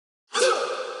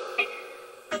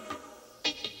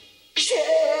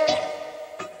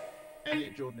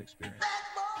Jordan Experience.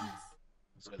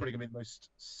 It's probably going to be the most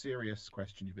serious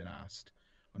question you've been asked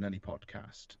on any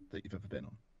podcast that you've ever been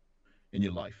on in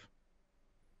your life.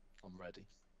 I'm ready.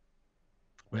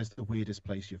 Where's the weirdest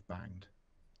place you've banged?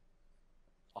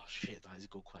 Oh shit, that is a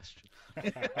good question.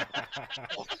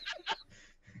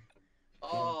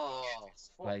 Oh,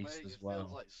 fuck me, Place as it well.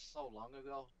 feels like so long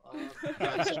ago.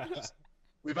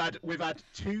 We've had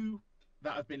two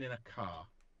that have been in a car.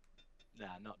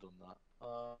 Nah, not done that.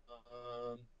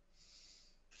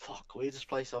 Fuck, weirdest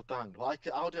place I've banged. How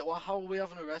are we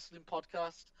having a wrestling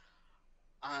podcast?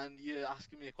 And you're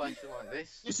asking me a question like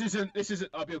this? This isn't.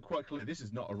 I'll be quite clear. This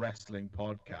is not a wrestling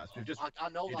podcast. We've just. I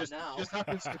know that now. It just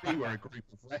happens to be we're a group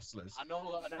of wrestlers. I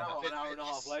know that now. An hour and a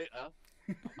half later.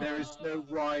 There is no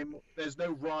rhyme. There's no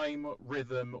rhyme,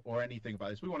 rhythm, or anything about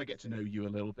this. We want to get to know you a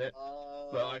little bit,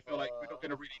 but I feel like we're not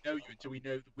going to really know you until we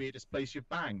know the weirdest place you've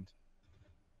banged.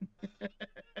 Oh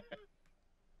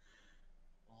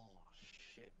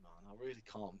shit, man! I really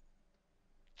can't.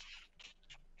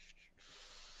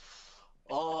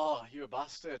 Oh, you're a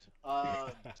bastard.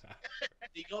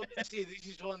 You got to see, this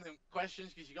is one of them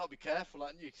questions because you got to be careful,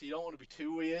 aren't you? Because you don't want to be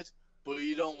too weird, but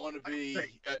you don't want to be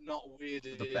not weird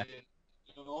enough.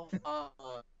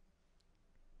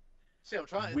 See, I'm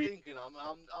trying to think, and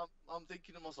I'm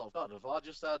thinking to myself, God, have I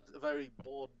just had a very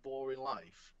boring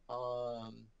life?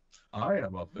 I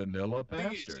am a vanilla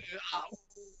bastard.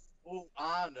 Oh,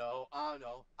 I know.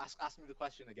 Ask me the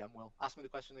question again, Will. Ask me the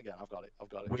question again. I've got it.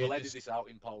 Weirdest, we'll edit this out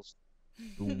in post.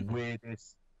 The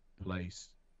weirdest place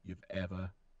you've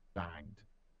ever banged?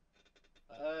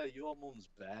 Your mum's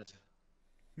bed.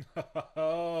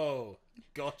 Oh,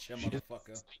 gotcha,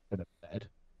 motherfucker. In a bed.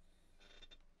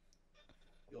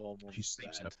 Your mum's She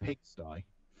sleeps bed. in a pigsty.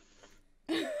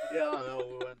 Yeah, I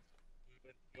know.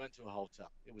 We went to a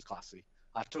hotel. It was classy.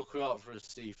 I took her out for a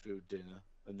seafood dinner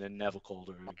and then never called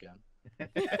her again.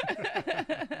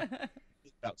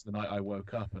 That's the night I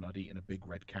woke up and I'd eaten a big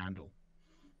red candle.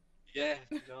 Yeah,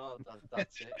 no,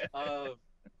 that's it. Oh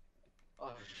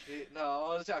shit, no,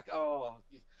 I was like, I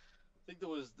think there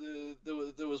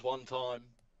was one time,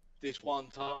 this one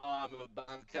time at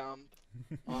band camp,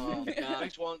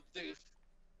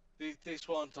 this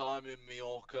one time in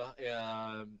Mallorca,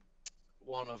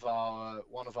 one of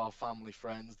our family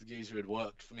friends, the geezer who had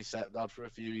worked for my stepdad for a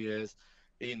few years,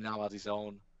 he now had his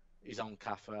own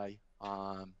cafe.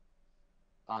 I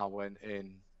went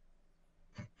in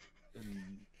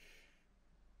and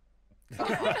that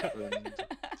happened.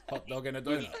 Hot dog and a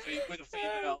donut. With a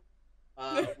female.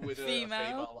 With a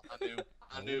female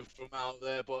I knew from out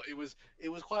there, but it was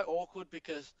quite awkward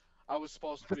because I was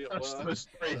supposed to be at work.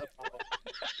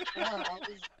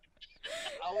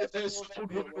 There's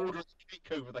someone ordered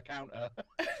cake over the counter.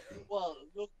 Well,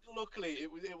 luckily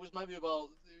it was maybe about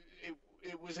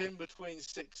it was in between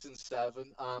 6 and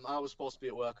 7. I was supposed to be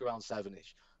at work around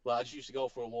 7ish. Well, I just used to go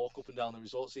for a walk up and down the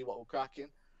resort, see what was cracking.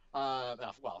 Well,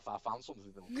 if I found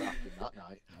something that was cracking that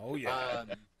night. Oh yeah.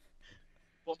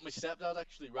 But my stepdad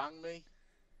actually rang me,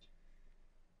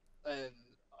 and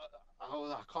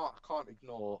I can't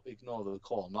ignore the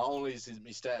call. Not only is it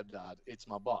my stepdad, it's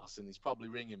my boss, and he's probably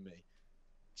ringing me.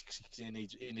 He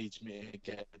needs me to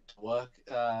get to work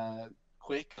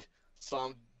quick. So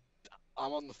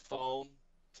I'm on the phone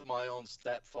to my own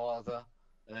stepfather,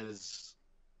 as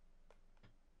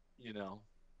you know.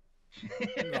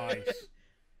 Nice.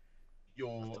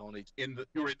 You're in the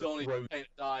road.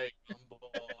 But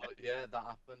yeah, that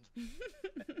happened.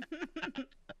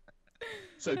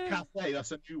 So cafe,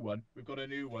 that's a new one. We've got a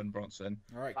new one, Bronson.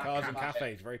 All right, cars and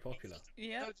cafes, very popular.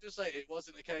 Yeah. I'd just say it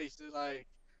wasn't a case of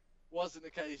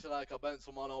like I bent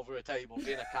someone over a table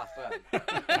in a cafe.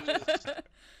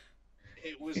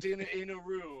 It was in a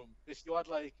room. Because you had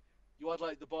like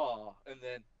the bar, and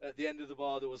then at the end of the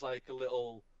bar there was like the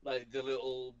little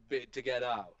bit to get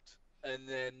out, and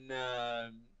then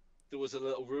there was a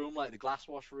little room like the glass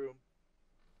wash room.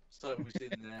 So it was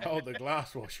in there. Oh, the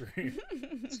glass wash room.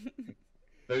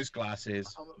 Those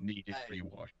glasses needed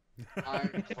rewash.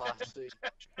 I'm classy.